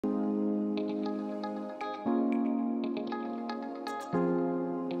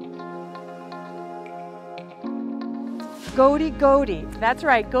GotyGoty. That's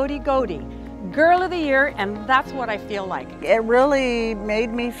right, GotyGoty. Girl of the Year, and that's what I feel like. It really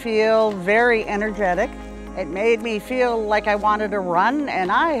made me feel very energetic. It made me feel like I wanted to run,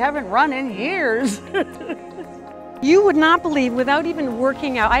 and I haven't run in years. You would not believe, without even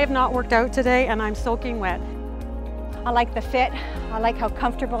working out, I have not worked out today and I'm soaking wet. I like the fit, I like how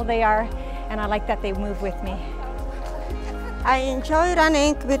comfortable they are, and I like that they move with me. I enjoy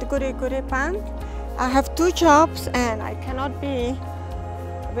running with GotyGoty pants. I have 2 jobs and I cannot be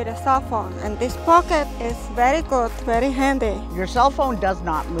with a cell phone. And this pocket is very good, very handy. Your cell phone does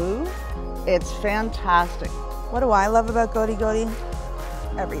not move. It's fantastic. What do I love about GotyGoty?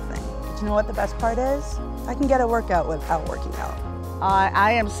 Everything. Do you know what the best part is? I can get a workout without working out.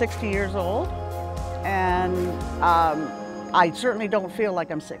 I am 60 years old, and I certainly don't feel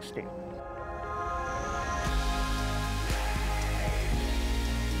like I'm 60.